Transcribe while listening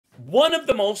One of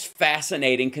the most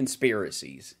fascinating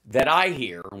conspiracies that I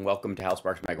hear, and welcome to House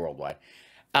Sparks Mega Worldwide,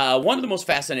 one of the most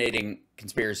fascinating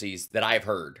conspiracies that I've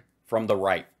heard from the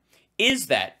right is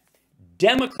that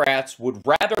Democrats would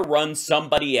rather run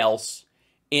somebody else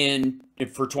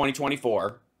for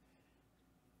 2024.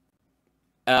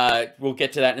 We'll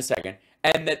get to that in a second.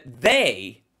 And that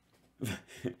they,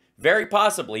 very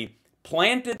possibly,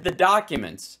 planted the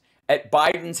documents at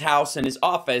Biden's house and his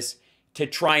office to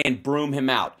try and broom him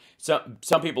out. So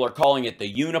some people are calling it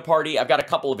the uniparty. I've got a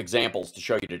couple of examples to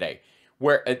show you today.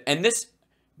 And this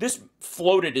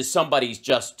floated as somebody's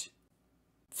just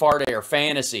fart air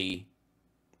fantasy,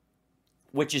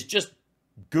 which is just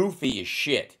goofy as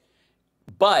shit.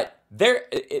 But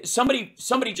somebody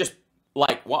just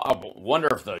like, well, I wonder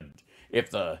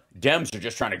if the Dems are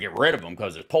just trying to get rid of him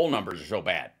because his poll numbers are so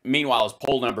bad. Meanwhile, his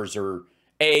poll numbers are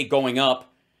going up.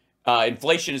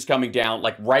 Inflation is coming down,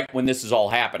 like right when this is all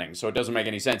happening, so it doesn't make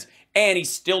any sense. And he's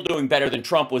still doing better than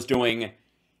Trump was doing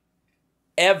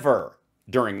ever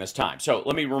during this time. So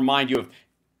let me remind you of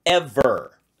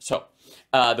ever. So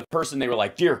the person, they were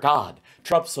like, dear God,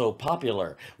 Trump's so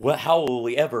popular. Well, how will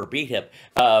we ever beat him?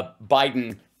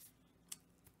 Biden,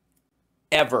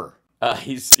 ever.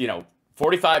 He's,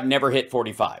 45, never hit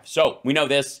 45. So we know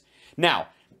this. Now,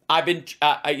 I've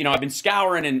been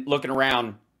scouring and looking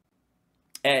around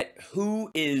at who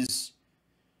is,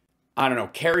 I don't know,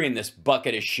 carrying this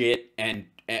bucket of shit and,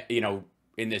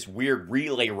 in this weird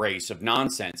relay race of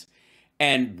nonsense.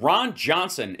 And Ron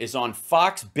Johnson is on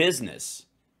Fox Business.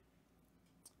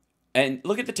 And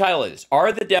look at the title of this.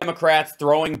 Are the Democrats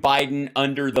throwing Biden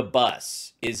under the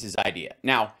bus? Is his idea.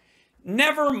 Now,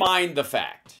 never mind the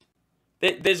fact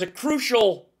that there's a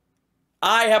crucial,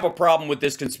 I have a problem with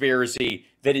this conspiracy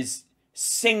that is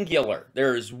singular.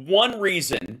 There is one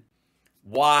reason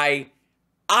why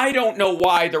I don't know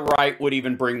why the right would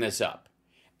even bring this up.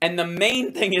 And the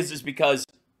main thing is because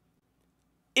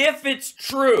if it's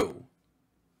true,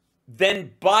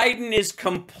 then Biden is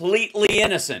completely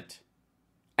innocent.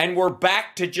 And we're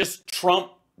back to just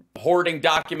Trump hoarding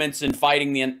documents and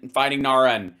fighting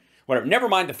NARA and whatever. Never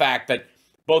mind the fact that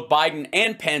both Biden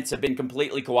and Pence have been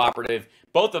completely cooperative.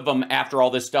 Both of them, after all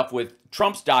this stuff with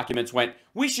Trump's documents, went,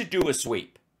 we should do a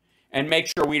sweep and make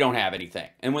sure we don't have anything.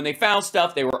 And when they found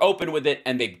stuff, they were open with it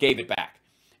and they gave it back.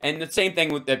 And the same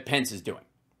thing that Pence is doing,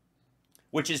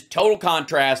 which is total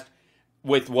contrast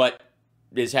with what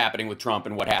is happening with Trump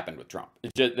and what happened with Trump.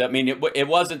 It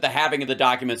wasn't the having of the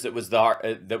documents that was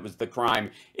the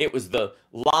crime. It was the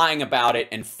lying about it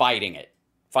and fighting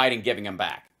giving them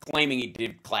back, claiming he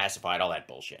did classified, all that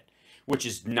bullshit, which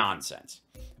is nonsense.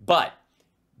 But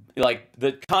like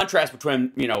the contrast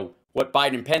between, what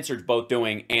Biden and Pence are both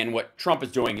doing and what Trump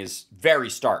is doing is very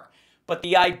stark. But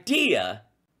the idea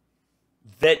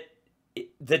that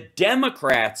the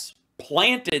Democrats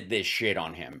planted this shit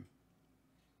on him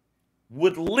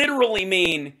would literally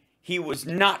mean he was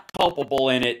not culpable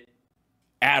in it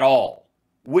at all,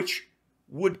 which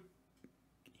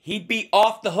he'd be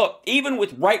off the hook, even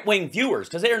with right-wing viewers,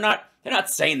 because they're not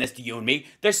saying this to you and me.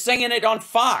 They're saying it on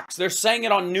Fox. They're saying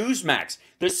it on Newsmax.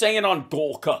 They're saying it on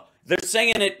Golka. They're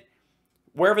saying it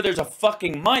wherever there's a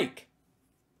fucking mic.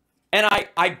 And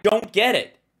I don't get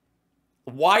it.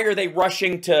 Why are they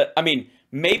rushing to,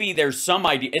 maybe there's some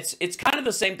idea. It's kind of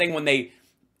the same thing when they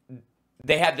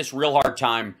had this real hard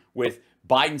time with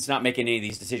Biden's not making any of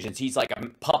these decisions. He's like a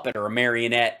puppet or a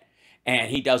marionette, and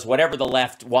he does whatever the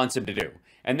left wants him to do.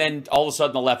 And then all of a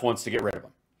sudden the left wants to get rid of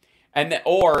him.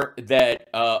 Or that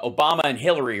Obama and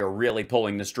Hillary are really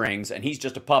pulling the strings, and he's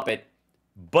just a puppet,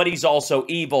 but he's also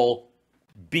evil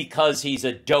because he's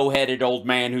a dough-headed old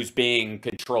man who's being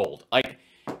controlled. Like,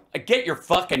 get your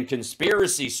fucking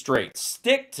conspiracy straight.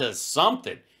 Stick to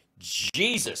something.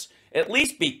 Jesus. At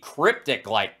least be cryptic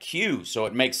like Q so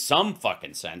it makes some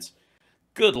fucking sense.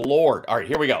 Good Lord. All right,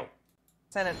 here we go.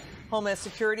 Senate Homeland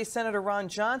Security Senator Ron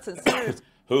Johnson. Senators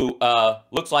who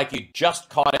looks like you just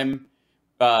caught him.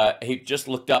 He just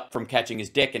looked up from catching his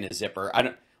dick in his zipper.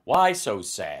 Why so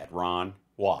sad, Ron?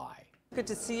 Why? Good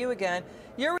to see you again.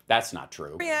 Your That's not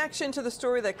true. reaction to the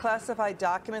story that classified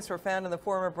documents were found in the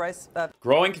former Bryce...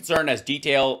 Growing concern as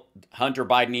detailed Hunter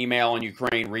Biden email on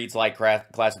Ukraine reads like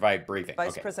classified briefing.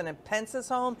 Vice President Pence's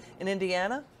home in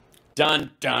Indiana?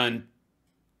 Dun, dun,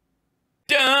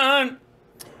 dun.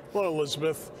 Hello,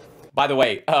 Elizabeth. By the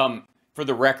way, for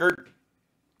the record,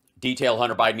 detailed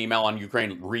Hunter Biden email on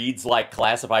Ukraine reads like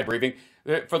classified briefing.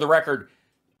 For the record,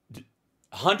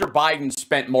 Hunter Biden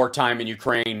spent more time in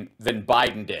Ukraine than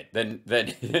Biden did, than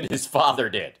his father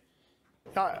did.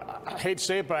 I hate to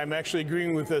say it, but I'm actually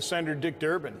agreeing with Senator Dick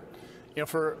Durbin. You know,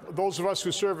 for those of us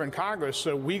who serve in Congress,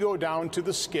 we go down to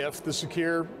the SCIF, the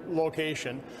secure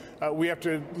location. We have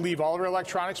to leave all of our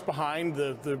electronics behind.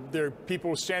 There are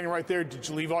people standing right there. Did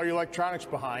you leave all your electronics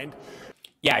behind?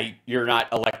 Yeah, you're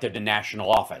not elected to national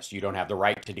office. You don't have the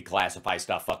right to declassify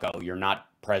stuff, fucko. You're not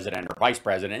president or vice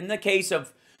president. In the case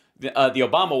of the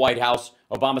Obama White House,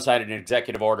 Obama signed an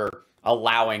executive order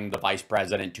allowing the vice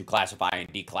president to classify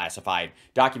and declassify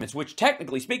documents, which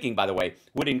technically speaking, by the way,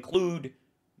 would include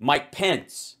Mike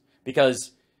Pence,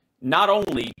 because not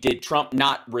only did Trump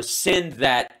not rescind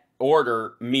that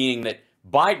order, meaning that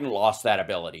Biden lost that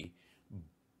ability,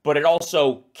 but it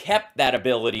also kept that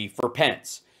ability for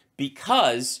Pence,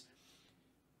 because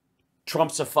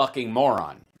Trump's a fucking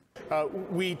moron.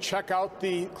 We check out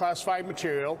the classified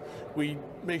material. We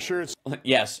make sure it's...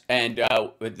 Yes, and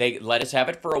they let us have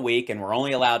it for a week, and we're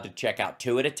only allowed to check out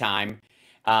 2 at a time.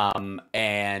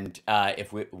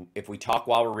 If we talk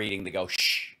while we're reading, they go,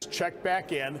 shh. Check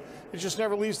back in. It just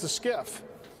never leaves the SCIF.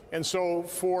 And so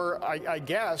for, I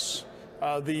guess,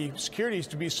 the securities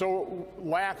to be so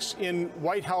lax in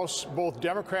White House, both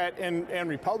Democrat and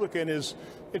Republican, it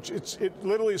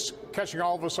literally is catching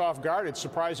all of us off guard. It's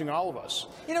surprising all of us.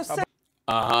 You know,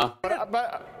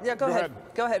 yeah, go ahead.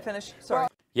 Go ahead, finish. Sorry.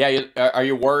 Yeah, are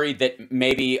you worried that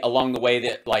maybe along the way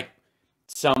that, like,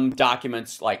 some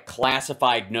documents, like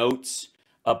classified notes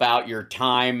about your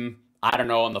time, I don't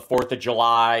know, on the 4th of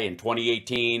July in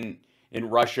 2018 in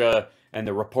Russia, and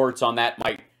the reports on that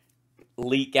might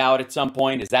leak out at some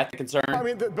point? Is that the concern? I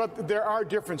mean, but there are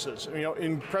differences. You know,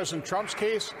 in President Trump's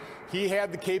case, he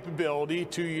had the capability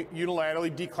to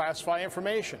unilaterally declassify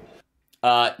information.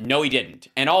 No, he didn't.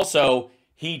 And also,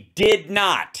 he did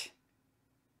not.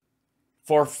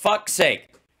 For fuck's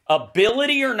sake,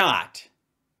 ability or not,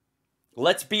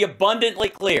 let's be abundantly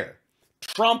clear.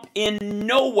 Trump in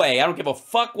no way, I don't give a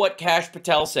fuck what Kash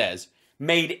Patel says,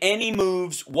 made any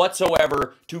moves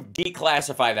whatsoever to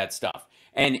declassify that stuff.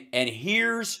 And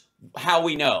here's how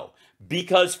we know.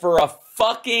 Because for a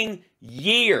fucking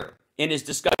year in his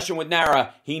discussion with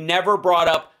Nara, he never brought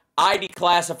up, I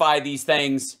declassify these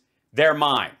things, they're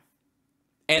mine.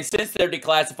 And since they're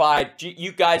declassified,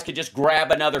 you guys could just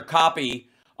grab another copy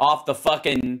off the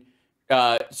fucking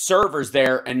servers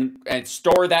there and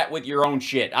store that with your own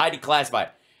shit. I declassified.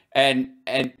 And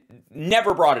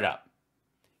never brought it up.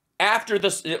 After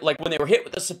this, like when they were hit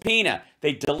with the subpoena,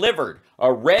 they delivered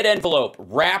a red envelope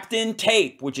wrapped in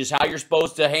tape, which is how you're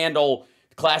supposed to handle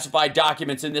classified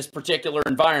documents in this particular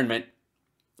environment,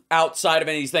 outside of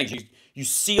any of these things. You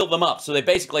seal them up. So they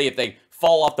basically, if they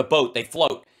fall off the boat, they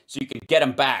float. So you can get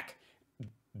them back.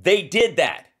 They did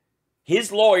that.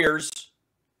 His lawyers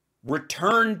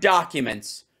returned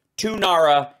documents to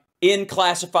Nara in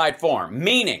classified form,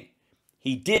 meaning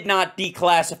he did not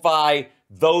declassify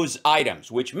those items,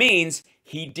 which means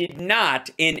he did not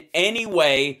in any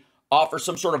way offer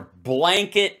some sort of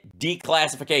blanket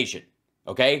declassification,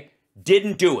 okay?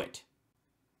 Didn't do it.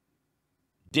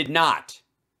 Did not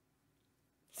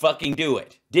fucking do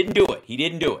it. Didn't do it. He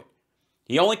didn't do it.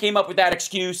 He only came up with that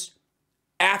excuse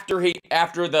after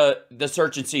the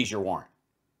search and seizure warrant.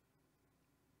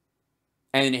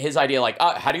 And his idea, like,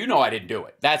 how do you know I didn't do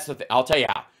it? That's the thing. I'll tell you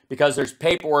how. Because there's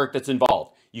paperwork that's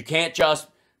involved. You can't just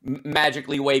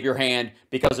magically wave your hand,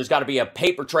 because there's got to be a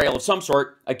paper trail of some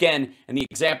sort. Again, and the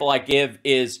example I give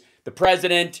is the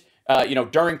president,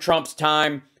 during Trump's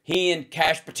time, he and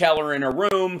Kash Patel are in a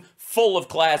room full of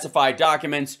classified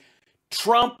documents.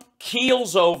 Trump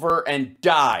keels over and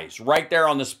dies right there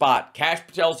on the spot. Kash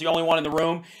Patel's the only one in the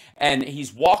room, and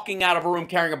he's walking out of a room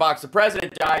carrying a box. The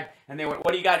president died, and they went,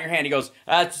 what do you got in your hand? He goes,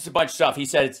 it's just a bunch of stuff. He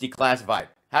said it's declassified.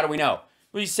 How do we know?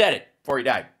 Well, he said it before he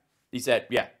died. He said,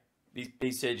 yeah.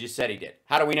 He said, just said he did.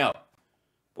 How do we know?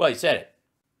 Well, he said it.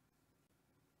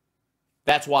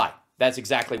 That's why. That's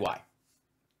exactly why.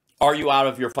 Are you out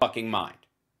of your fucking mind?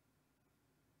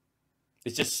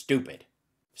 It's just stupid.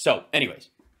 So,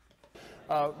 anyways.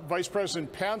 Vice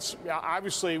President Pence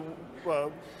obviously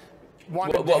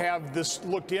wanted to have this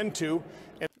looked into.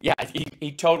 Yeah,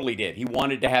 he totally did. He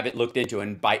wanted to have it looked into,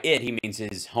 and by it, he means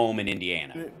his home in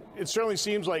Indiana. It certainly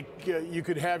seems like you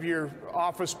could have your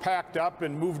office packed up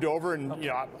and moved over, and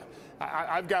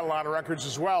I've got a lot of records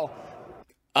as well.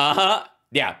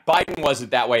 Yeah, Biden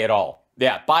wasn't that way at all.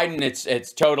 Yeah, Biden,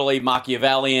 it's totally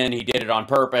Machiavellian. He did it on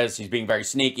purpose. He's being very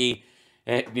sneaky,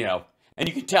 and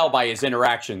you can tell by his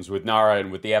interactions with Nara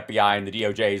and with the FBI and the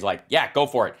DOJ. He's like, yeah, go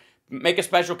for it. Make a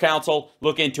special counsel,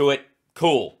 look into it,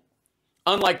 cool.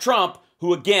 Unlike Trump,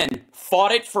 who again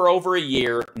fought it for over a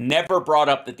year, never brought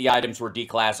up that the items were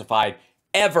declassified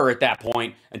ever at that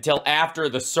point until after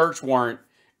the search warrant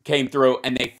came through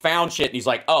and they found shit, and he's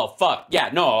like, oh, fuck, yeah,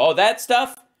 no, that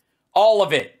stuff? All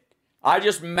of it. I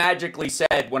just magically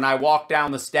said when I walked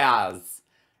down the stairs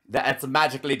that it's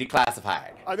magically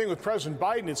declassified. I think with President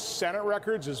Biden, it's Senate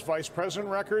records, it's Vice President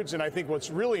records, and I think what's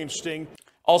really interesting.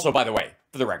 Also, by the way,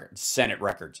 for the record, Senate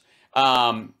records.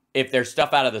 If there's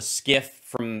stuff out of the skiff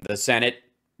from the Senate,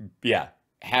 yeah,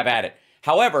 have at it.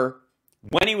 However,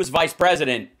 when he was vice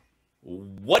president,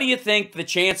 what do you think the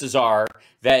chances are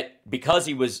that because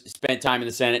he was spent time in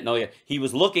the Senate, he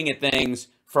was looking at things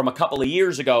from a couple of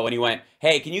years ago and he went,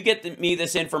 hey, can you get me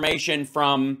this information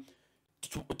from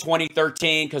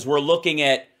 2013? Because we're looking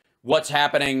at what's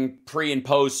happening pre and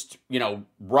post,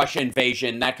 Russia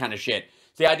invasion, that kind of shit.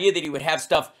 The idea that he would have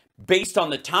stuff based on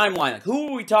the timeline. Like, who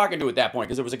were we talking to at that point?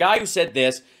 Because there was a guy who said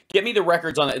this. Get me the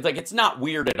records on it. It's like, it's not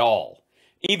weird at all.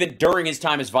 Even during his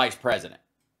time as vice president.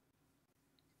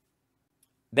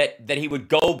 That he would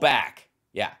go back.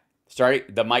 Yeah. Sorry,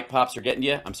 the mic pops are getting to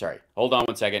you. I'm sorry. Hold on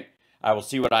one second. I will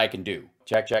see what I can do.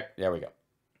 Check, check. There we go.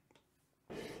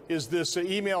 Is this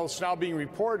email that's now being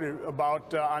reported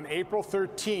about on April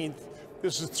 13th.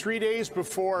 This is 3 days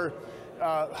before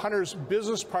Hunter's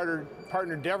business partner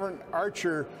Devon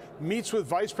Archer meets with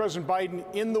Vice President Biden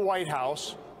in the White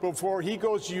House before he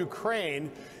goes to Ukraine.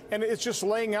 And it's just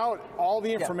laying out all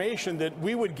the information that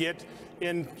we would get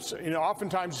in,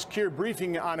 oftentimes secure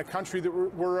briefing on a country that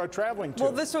we're traveling to.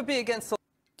 Well, this would be against the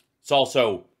It's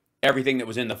also everything that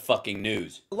was in the fucking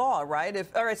news. law, right?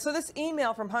 All right, so this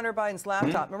email from Hunter Biden's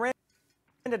laptop, Miranda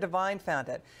Devine found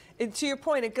it. And to your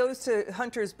point, it goes to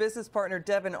Hunter's business partner,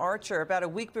 Devon Archer, about a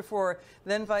week before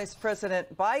then Vice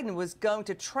President Biden was going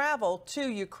to travel to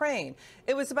Ukraine.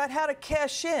 It was about how to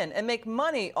cash in and make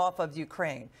money off of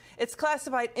Ukraine. It's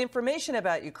classified information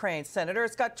about Ukraine, Senator.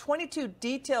 It's got 22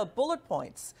 detailed bullet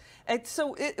points. And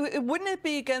so wouldn't it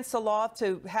be against the law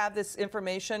to have this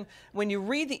information? When you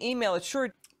read the email, it sure...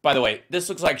 By the way, this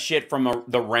looks like shit from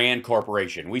the RAND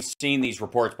Corporation. We've seen these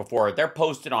reports before. They're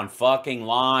posted on fucking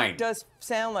line. It does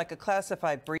sound like a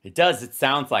classified brief. It does. It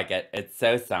sounds like it. It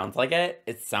so sounds like it.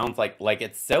 It sounds like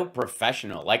it's so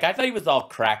professional. Like, I thought he was all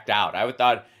cracked out. I would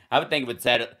think it would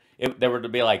say there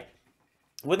would be like,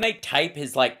 wouldn't they type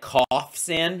his like coughs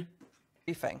in?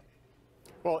 Briefing.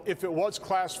 Well, if it was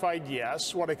classified,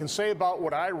 yes. What I can say about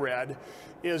what I read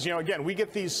is, again, we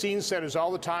get these scene setters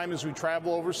all the time as we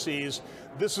travel overseas.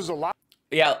 This is a lot.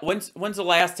 Yeah, when's the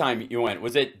last time you went?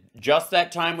 Was it just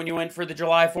that time when you went for the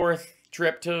July 4th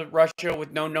trip to Russia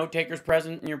with no note takers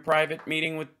present in your private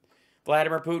meeting with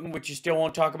Vladimir Putin, which you still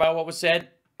won't talk about what was said?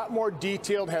 A lot more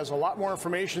detailed, has a lot more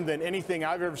information than anything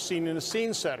I've ever seen in a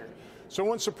scene setter. So it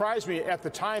wouldn't surprise me at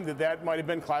the time that might have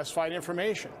been classified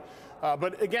information.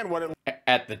 But again, what it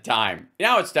at the time,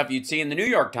 it's stuff you'd see in the New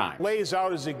York Times. Lays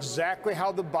out is exactly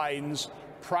how the Bidens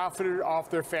profited off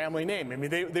their family name. I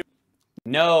mean,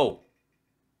 No,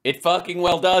 it fucking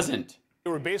well doesn't.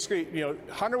 They were basically,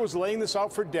 Hunter was laying this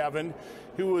out for Devon,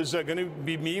 who was going to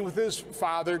be meeting with his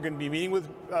father, going to be meeting with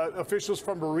officials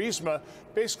from Burisma,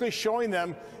 basically showing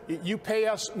them, you pay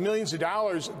us millions of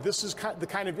dollars, this is the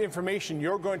kind of information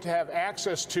you're going to have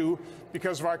access to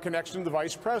because of our connection to the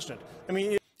vice president. I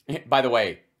mean... By the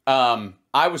way,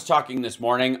 I was talking this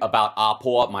morning about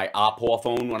Apple, my Apple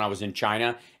phone when I was in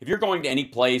China. If you're going to any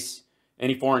place,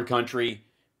 any foreign country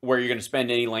where you're going to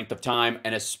spend any length of time,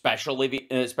 and especially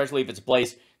if it's a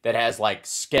place that has like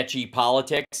sketchy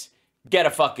politics, get a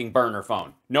fucking burner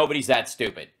phone. Nobody's that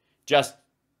stupid. Just,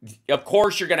 of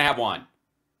course you're going to have one.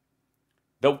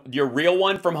 Your real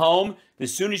one from home,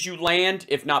 as soon as you land,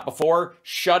 if not before,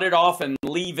 shut it off and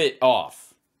leave it off.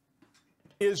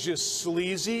 Is just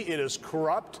sleazy. It is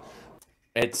corrupt.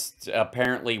 It's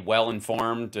apparently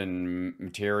well-informed and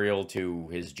material to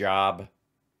his job.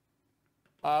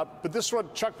 But this is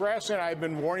what Chuck Grassley and I have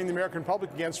been warning the American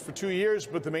public against for 2 years.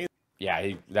 But the main...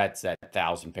 Yeah, that's that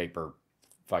 1,000-paper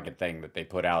fucking thing that they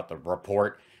put out, the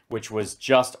report, which was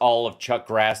just all of Chuck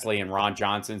Grassley and Ron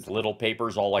Johnson's little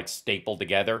papers all like stapled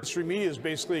together. Mainstream media is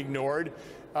basically ignored.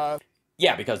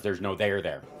 Yeah, because there's no there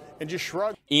there. And just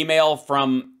shrug. Email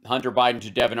from Hunter Biden to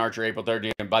Devon Archer, April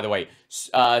 30th. And by the way,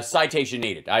 citation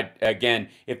needed. Again,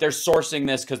 if they're sourcing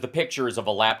this, because the picture is of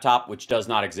a laptop, which does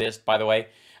not exist, by the way.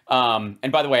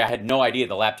 And by the way, I had no idea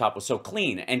the laptop was so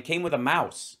clean and came with a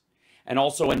mouse and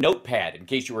also a notepad in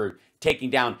case you were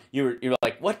taking down. You're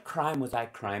like, what crime was I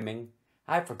criming?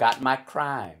 I've forgotten my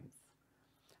crimes.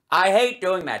 I hate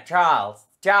doing that, Charles.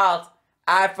 Charles,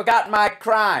 I've forgotten my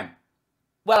crime.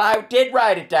 Well, I did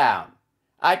write it down.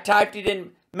 I typed it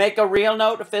in, make a real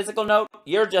note, a physical note.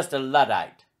 You're just a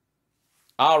Luddite.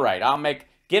 All right,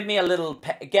 get a little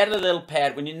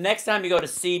pad. Next time you go to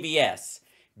CVS,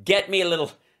 get me a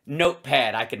little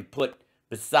notepad I can put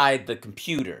beside the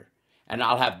computer.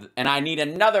 and I need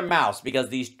another mouse because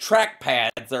these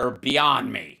trackpads are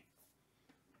beyond me.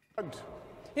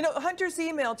 You know, Hunter's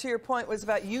email, to your point, was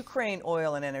about Ukraine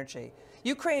oil and energy.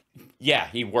 Ukraine. Yeah,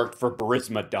 he worked for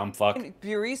Burisma, dumb fuck.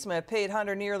 Burisma paid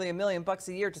Hunter nearly $1 million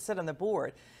a year to sit on the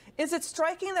board. Is it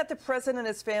striking that the president and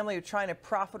his family are trying to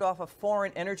profit off of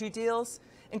foreign energy deals,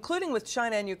 including with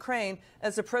China and Ukraine,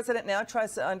 as the president now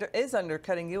tries to is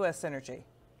undercutting U.S. energy?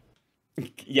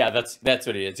 Yeah, that's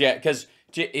what it is. Yeah, because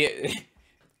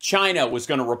China was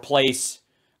going to replace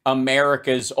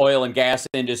America's oil and gas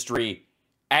industry,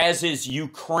 as is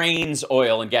Ukraine's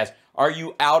oil and gas. Are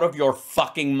you out of your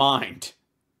fucking mind?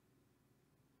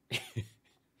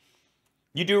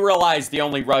 You do realize the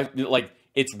only,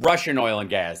 it's Russian oil and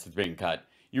gas that's being cut.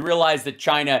 You realize that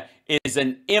China is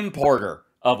an importer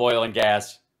of oil and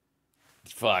gas.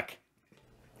 Fuck.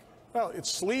 Well, it's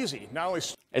sleazy. Not only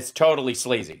it's totally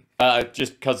sleazy.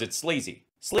 Just because it's sleazy.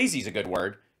 Sleazy's a good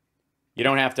word. You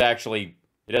don't have to actually,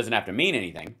 it doesn't have to mean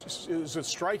anything. Is it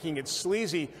striking? It's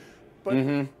sleazy.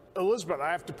 But Elizabeth,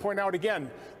 I have to point out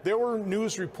again, there were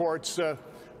news reports,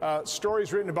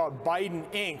 stories written about Biden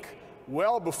Inc.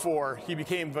 well before he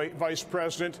became vice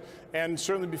president and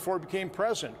certainly before he became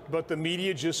president. But the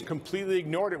media just completely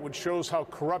ignored it, which shows how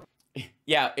corrupt.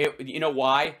 Yeah, you know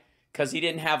why? Because he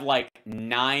didn't have like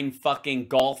 9 fucking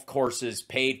golf courses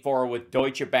paid for with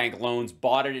Deutsche Bank loans,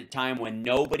 bought at a time when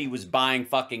nobody was buying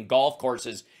fucking golf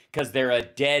courses because they're a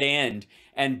dead end.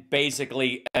 And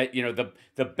basically, you know,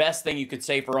 the best thing you could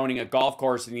say for owning a golf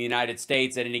course in the United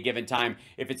States at any given time,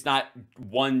 if it's not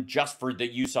one just for the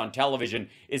use on television,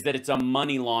 is that it's a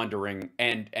money laundering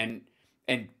and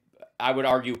I would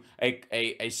argue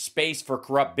a space for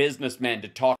corrupt businessmen to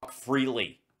talk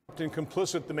freely. And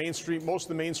complicit most of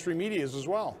the mainstream media is as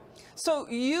well. So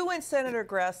you and Senator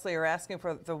Grassley are asking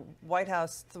for the White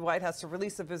House to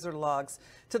release the visitor logs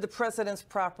to the president's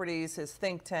properties, his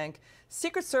think tank.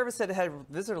 Secret Service said it had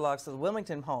visitor logs to the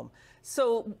Wilmington home.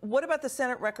 So what about the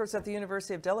Senate records at the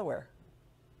University of Delaware?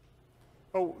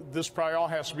 Oh, this probably all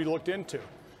has to be looked into.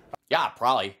 Yeah,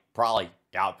 probably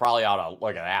ought to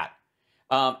look at that.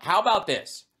 How about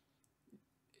this?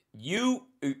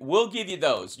 We'll give you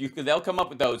those. They'll come up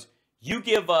with those. You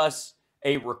give us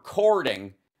a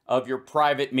recording of your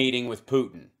private meeting with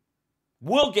Putin.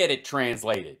 We'll get it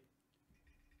translated.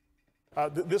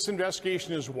 This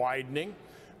investigation is widening.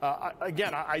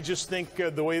 Again, I just think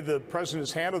the way the president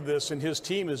has handled this and his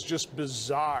team is just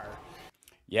bizarre.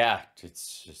 Yeah,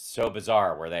 it's just so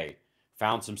bizarre where they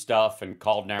found some stuff and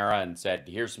called NARA and said,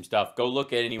 here's some stuff. Go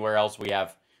look at anywhere else we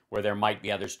have where there might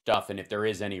be other stuff, and if there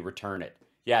is any, return it.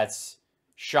 Yeah, it's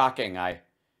shocking. I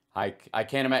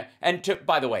can't imagine. And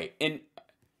by the way, in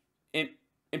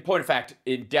point of fact,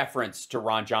 in deference to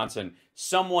Ron Johnson,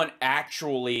 someone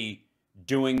actually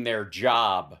doing their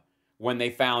job when they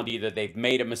found either they've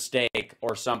made a mistake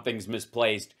or something's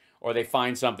misplaced or they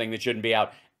find something that shouldn't be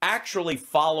out, actually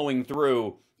following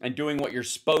through and doing what you're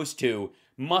supposed to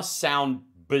must sound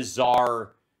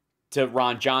bizarre to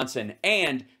Ron Johnson.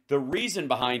 And the reason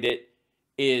behind it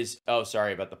is, oh,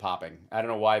 sorry about the popping. I don't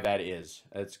know why that is.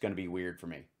 It's going to be weird for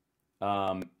me.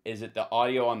 Is it the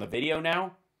audio on the video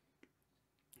now?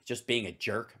 Just being a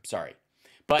jerk. I'm sorry.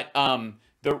 But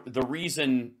the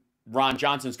reason Ron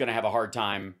Johnson's going to have a hard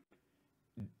time,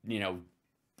 you know,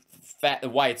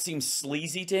 why it seems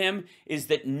sleazy to him is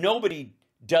that nobody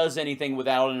does anything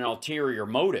without an ulterior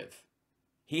motive.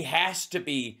 He has to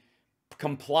be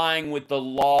complying with the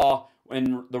law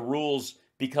and the rules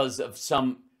because of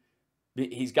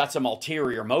he's got some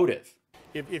ulterior motive.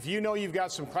 If you know you've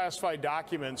got some classified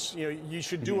documents, you know, you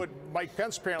should do what Mike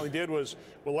Pence apparently did was,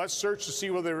 well, let's search to see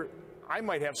whether I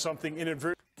might have something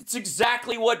inadvertent. That's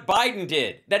exactly what Biden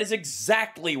did. That is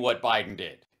exactly what Biden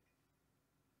did.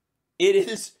 It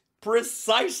is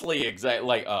precisely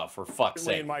like, oh, for fuck's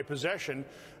sake. In my possession.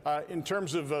 In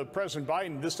terms of President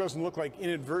Biden, this doesn't look like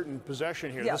inadvertent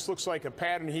possession here. Yeah. This looks like a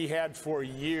pattern he had for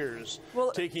years,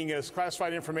 taking his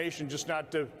classified information, just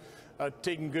not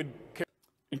taking good care.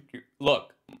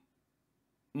 Look,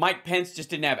 Mike Pence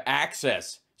just didn't have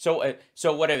access. So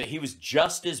whatever, he was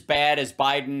just as bad as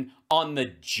Biden on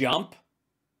the jump?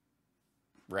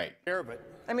 Right.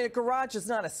 I mean, a garage is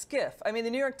not a skiff. I mean,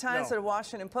 the New York Times and the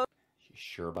Washington Post. You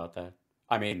sure about that?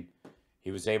 I mean,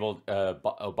 he was able,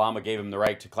 Obama gave him the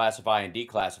right to classify and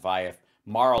declassify. If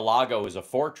Mar-a-Lago is a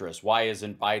fortress, why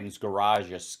isn't Biden's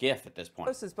garage a skiff at this point?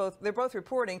 They're both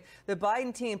reporting the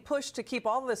Biden team pushed to keep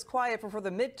all of this quiet before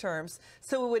the midterms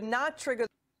so it would not trigger.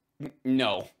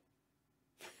 No.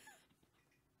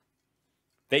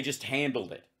 They just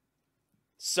handled it.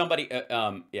 Somebody,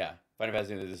 yeah, Final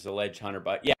Fantasy, this alleged Hunter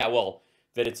Biden. Yeah, well,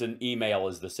 that it's an email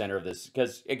is the center of this.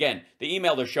 Because, again, the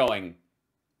email they're showing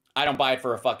I don't buy it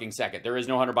for a fucking second. There is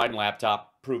no Hunter Biden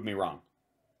laptop. Prove me wrong.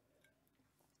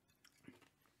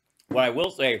 What I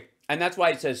will say, and that's why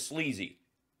it says sleazy.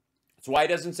 It's why it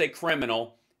doesn't say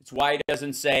criminal. It's why it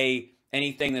doesn't say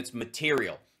anything that's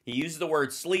material. He uses the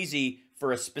word sleazy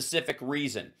for a specific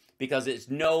reason, because there's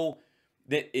no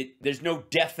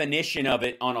definition of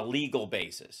it on a legal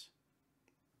basis.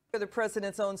 The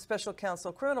president's own special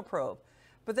counsel criminal probe.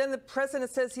 But then the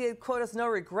president says he had, quote, has no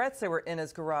regrets they were in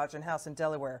his garage and house in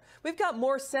Delaware. We've got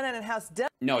more Senate and House.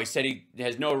 No, he said he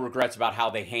has no regrets about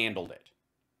how they handled it.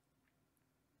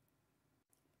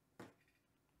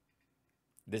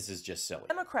 This is just silly.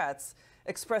 Democrats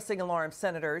expressing alarm,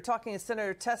 Senator. You're talking to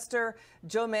Senator Tester,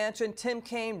 Joe Manchin, Tim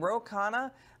Kaine, Ro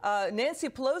Khanna. Nancy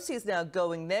Pelosi is now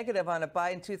going negative on a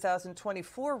Biden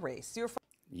 2024 race.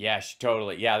 Yeah,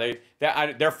 totally. Yeah,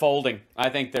 they're folding. I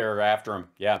think they're after him.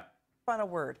 Yeah. Final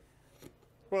word.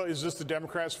 Well, is this the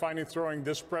Democrats finally throwing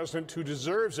this president who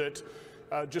deserves it,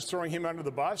 just throwing him under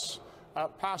the bus?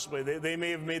 Possibly. They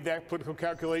may have made that political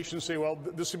calculation and say, well,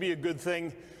 this would be a good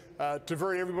thing to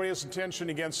divert everybody's attention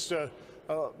against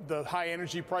the high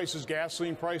energy prices,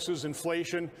 gasoline prices,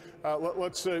 inflation.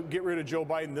 Let's get rid of Joe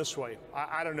Biden this way.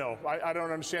 I don't know. I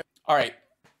don't understand. All right.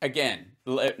 Again,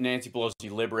 Nancy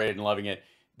Pelosi, liberated and loving it.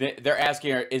 They're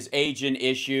asking her, is age an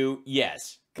issue?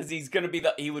 Yes, because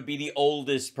he would be the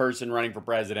oldest person running for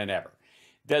president ever.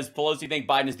 Does Pelosi think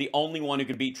Biden is the only one who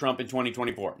can beat Trump in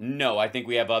 2024? No, I think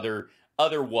we have other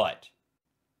what?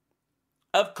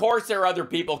 Of course there are other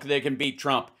people that can beat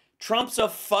Trump. Trump's a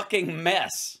fucking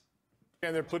mess.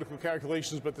 And their political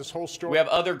calculations, but this whole story. We have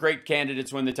other great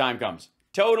candidates when the time comes.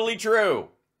 Totally true.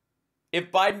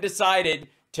 If Biden decided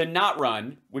to not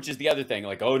run, which is the other thing,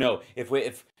 like, oh no, if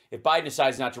Biden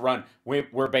decides not to run,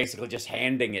 we're basically just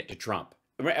handing it to Trump.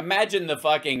 Imagine the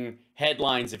fucking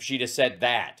headlines if she just said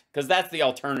that, because that's the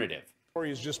alternative. The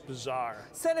story is just bizarre.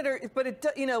 Senator, but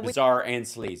bizarre and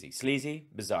sleazy. Sleazy,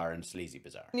 bizarre, and sleazy,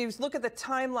 bizarre. When you look at the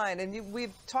timeline, and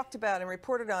we've talked about and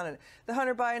reported on it, the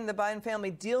Hunter Biden, the Biden family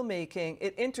deal making,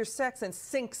 it intersects and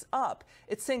syncs up.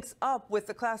 It syncs up with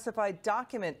the classified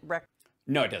document record.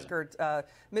 No, it doesn't.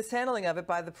 Mishandling of it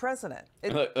by the president.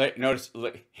 Notice,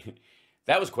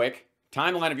 that was quick.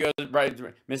 Timeline of U.S.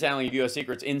 mishandling of U.S.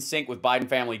 secrets in sync with Biden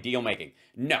family deal making.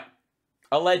 No.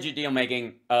 Alleged deal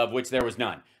making, of which there was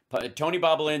none. Tony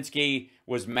Bobulinski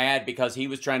was mad because he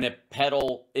was trying to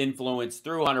peddle influence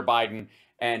through Hunter Biden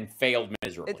and failed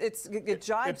miserably. It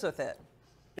jibes with it.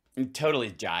 It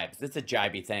totally jibes. It's a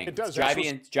jibey thing. It does.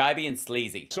 It's jibey and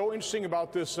sleazy. So interesting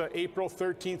about this April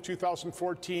 13th,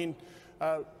 2014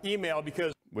 email,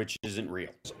 because which isn't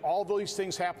real. All these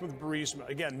things happened with Burisma.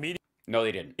 Again, meeting. No,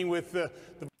 they didn't. With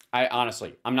I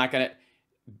honestly, I'm not going to.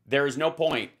 There is no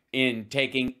point in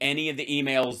taking any of the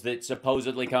emails that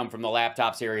supposedly come from the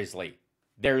laptop seriously.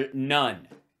 There none.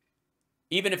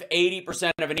 Even if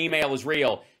 80% of an email is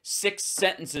real, 6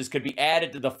 sentences could be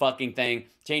added to the fucking thing,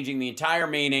 changing the entire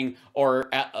meaning, or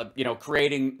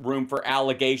creating room for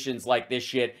allegations like this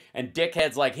shit. And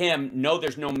dickheads like him know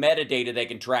there's no metadata they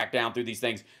can track down through these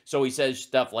things, so he says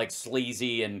stuff like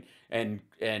sleazy and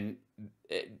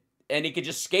he could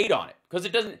just skate on it, because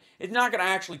it's not going to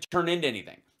actually turn into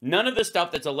anything. None of the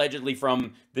stuff that's allegedly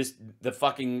from the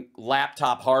fucking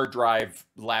hard drive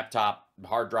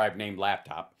named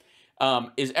laptop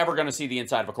is ever going to see the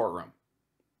inside of a courtroom.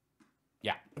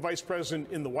 Yeah. The vice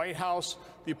president in the White House,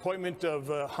 the appointment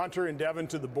of Hunter and Devin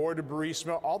to the board of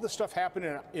Burisma, all this stuff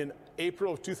happened in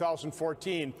April of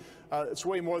 2014. It's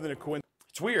way more than a coincidence.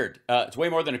 It's weird. It's way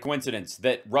more than a coincidence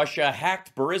that Russia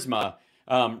hacked Burisma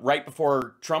right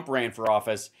before Trump ran for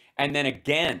office, and then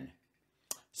again.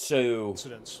 So,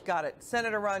 got it.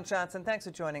 Senator Ron Johnson, thanks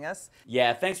for joining us.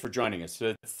 Yeah, thanks for joining us.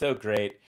 It's so great.